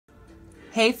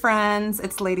Hey friends,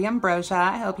 it's Lady Ambrosia.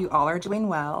 I hope you all are doing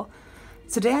well.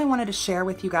 Today I wanted to share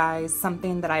with you guys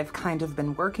something that I've kind of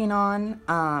been working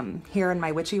on here in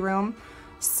my witchy room.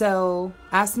 So,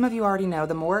 as some of you already know,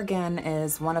 the Morrigan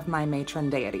is one of my matron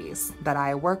deities that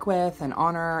I work with and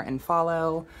honor and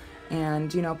follow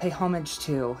and, pay homage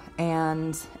to.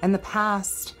 And in the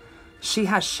past, she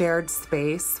has shared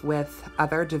space with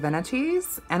other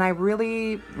divinities, and I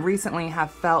really recently have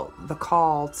felt the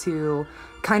call to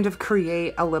kind of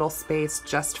create a little space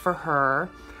just for her.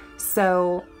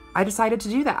 So I decided to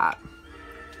do that.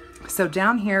 So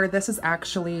down here, this is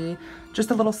actually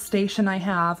just a little station I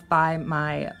have by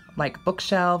my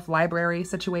bookshelf library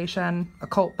situation,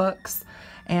 occult books.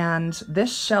 And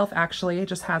this shelf actually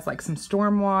just has some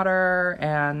storm water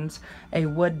and a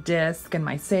wood disc and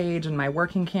my sage and my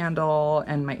working candle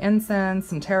and my incense,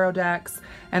 some tarot decks.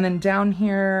 And then down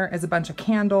here is a bunch of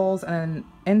candles, and then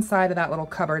inside of that little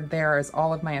cupboard there is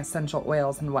all of my essential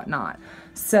oils and whatnot.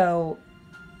 So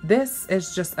this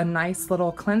is just a nice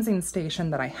little cleansing station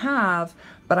that I have,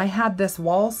 but I had this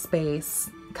wall space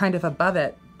kind of above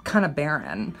it, kind of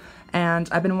barren. And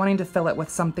I've been wanting to fill it with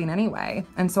something anyway.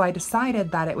 And so I decided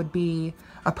that it would be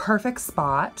a perfect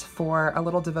spot for a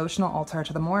little devotional altar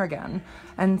to the Morrigan.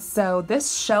 And so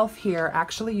this shelf here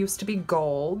actually used to be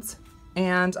gold,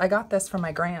 and I got this from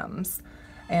my Grams.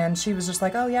 And she was just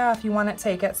like, oh yeah, if you want it,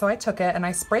 take it. So I took it and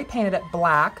I spray painted it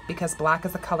black, because black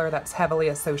is a color that's heavily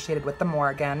associated with the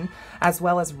Morrigan, as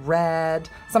well as red,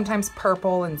 sometimes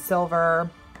purple and silver.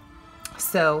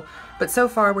 But so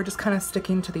far we're just kind of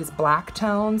sticking to these black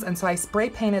tones. And so I spray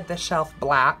painted this shelf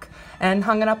black and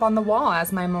hung it up on the wall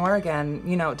as my Morrigan,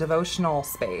 devotional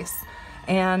space.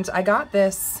 And I got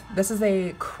this is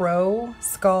a crow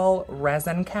skull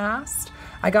resin cast.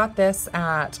 I got this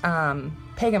at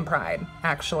Pagan Pride,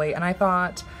 actually, and I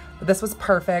thought this was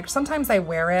perfect. Sometimes I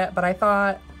wear it, but I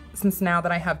thought since now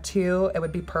that I have two, it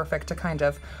would be perfect to kind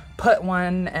of put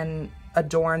one and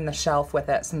adorn the shelf with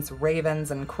it, since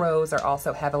ravens and crows are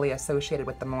also heavily associated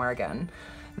with the Morrigan.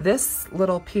 This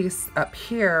little piece up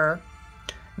here,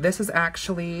 this is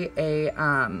actually a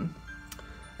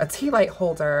tea light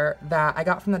holder that I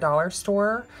got from the dollar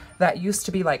store that used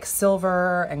to be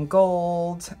silver and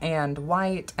gold and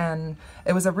white, and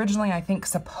it was originally, I think,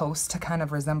 supposed to kind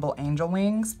of resemble angel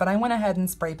wings, but I went ahead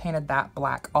and spray painted that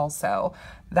black also.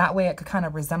 That way it could kind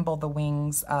of resemble the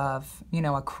wings of,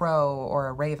 a crow or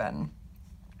a raven.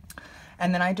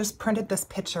 And then I just printed this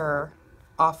picture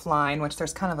offline, which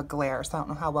there's kind of a glare, so I don't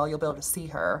know how well you'll be able to see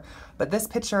her. But this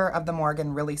picture of the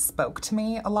Morrigan really spoke to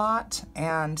me a lot,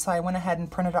 and so I went ahead and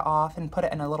printed it off and put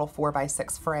it in a little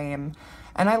 4x6 frame.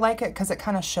 And I like it because it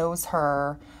kind of shows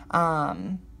her,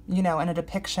 in a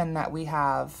depiction that we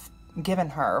have given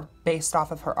her based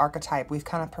off of her archetype. We've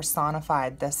kind of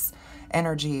personified this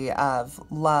energy of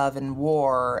love and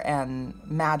war and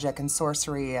magic and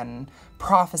sorcery and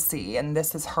prophecy, and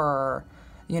this is her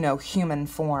human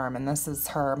form, and this is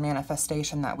her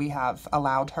manifestation that we have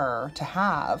allowed her to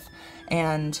have.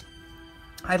 And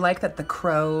I like that the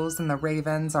crows and the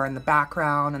ravens are in the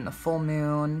background and the full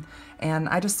moon, and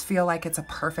I just feel like it's a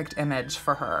perfect image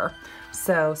for her.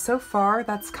 So far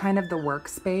that's kind of the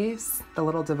workspace, the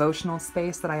little devotional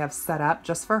space that I have set up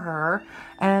just for her.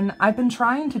 And I've been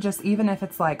trying to just, even if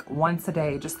it's once a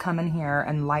day, just come in here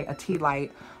and light a tea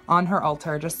light on her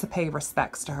altar just to pay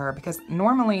respects to her, because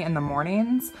normally in the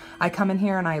mornings I come in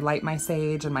here and I light my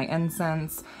sage and my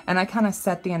incense, and I kind of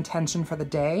set the intention for the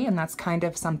day, and that's kind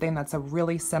of something that's a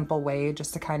really simple way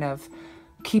just to kind of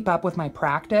keep up with my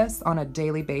practice on a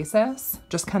daily basis,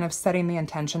 just kind of setting the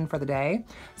intention for the day.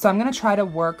 So I'm going to try to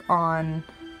work on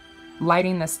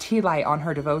lighting this tea light on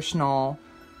her devotional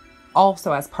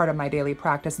also as part of my daily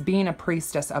practice, being a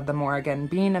priestess of the Morrigan,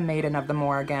 being a maiden of the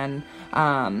Morrigan,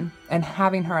 and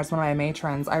having her as one of my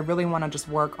matrons. I really want to just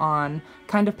work on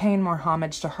kind of paying more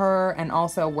homage to her and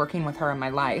also working with her in my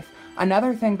life.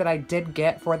 Another thing that I did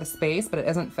get for the space, but it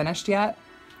isn't finished yet,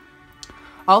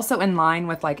 also in line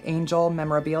with angel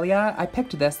memorabilia, I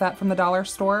picked this up from the dollar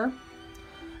store,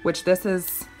 which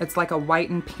it's like a white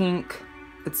and pink,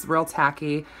 it's real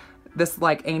tacky, this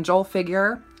angel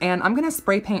figure, and I'm gonna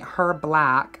spray paint her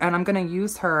black, and I'm gonna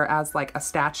use her as a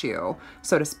statue,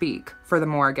 so to speak, for the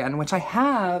Morrigan, which I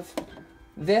have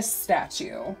this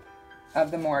statue of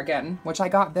the Morrigan, which I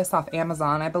got this off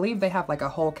Amazon. I believe they have a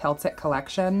whole Celtic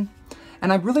collection,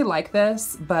 and I really like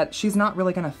this, but she's not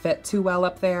really gonna fit too well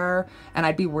up there, and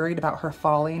I'd be worried about her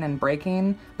falling and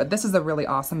breaking, but this is a really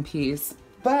awesome piece.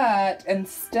 But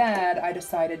instead, I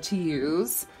decided to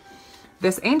use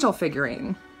this angel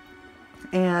figurine.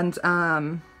 And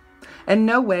In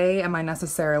no way am I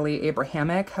necessarily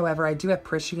Abrahamic. However, I do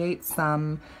appreciate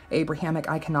some Abrahamic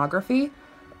iconography.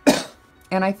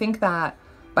 And I think that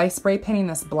by spray painting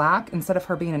this black, instead of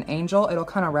her being an angel, it'll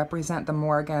kind of represent the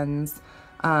Morrigan's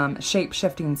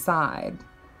shape-shifting side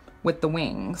with the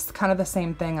wings. Kind of the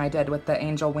same thing I did with the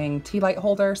angel wing tea light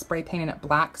holder, spray painting it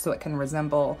black so it can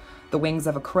resemble the wings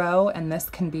of a crow. And this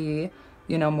can be,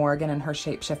 you know, Morrigan in her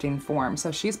shape-shifting form.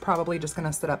 So she's probably just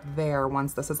gonna sit up there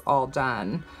once this is all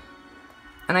done.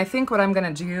 And I think what I'm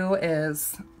gonna do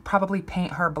is probably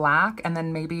paint her black and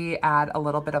then maybe add a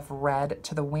little bit of red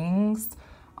to the wings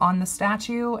on the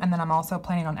statue. And then I'm also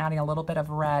planning on adding a little bit of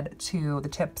red to the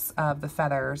tips of the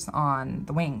feathers on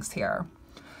the wings here.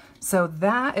 So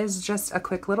that is just a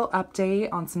quick little update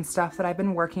on some stuff that I've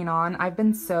been working on. I've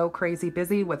been so crazy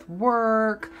busy with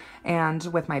work and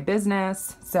with my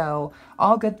business. So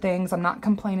all good things. I'm not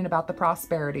complaining about the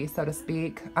prosperity, so to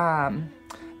speak.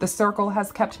 The circle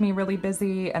has kept me really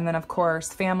busy, and then of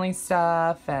course family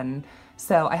stuff. And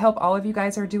so I hope all of you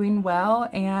guys are doing well.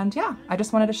 And yeah, I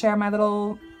just wanted to share my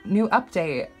little new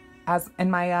update as in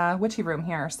my witchy room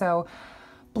here. So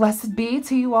blessed be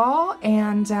to you all,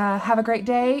 and have a great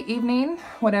day, evening,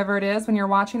 whatever it is when you're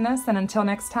watching this. And until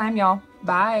next time, y'all,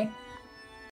 bye.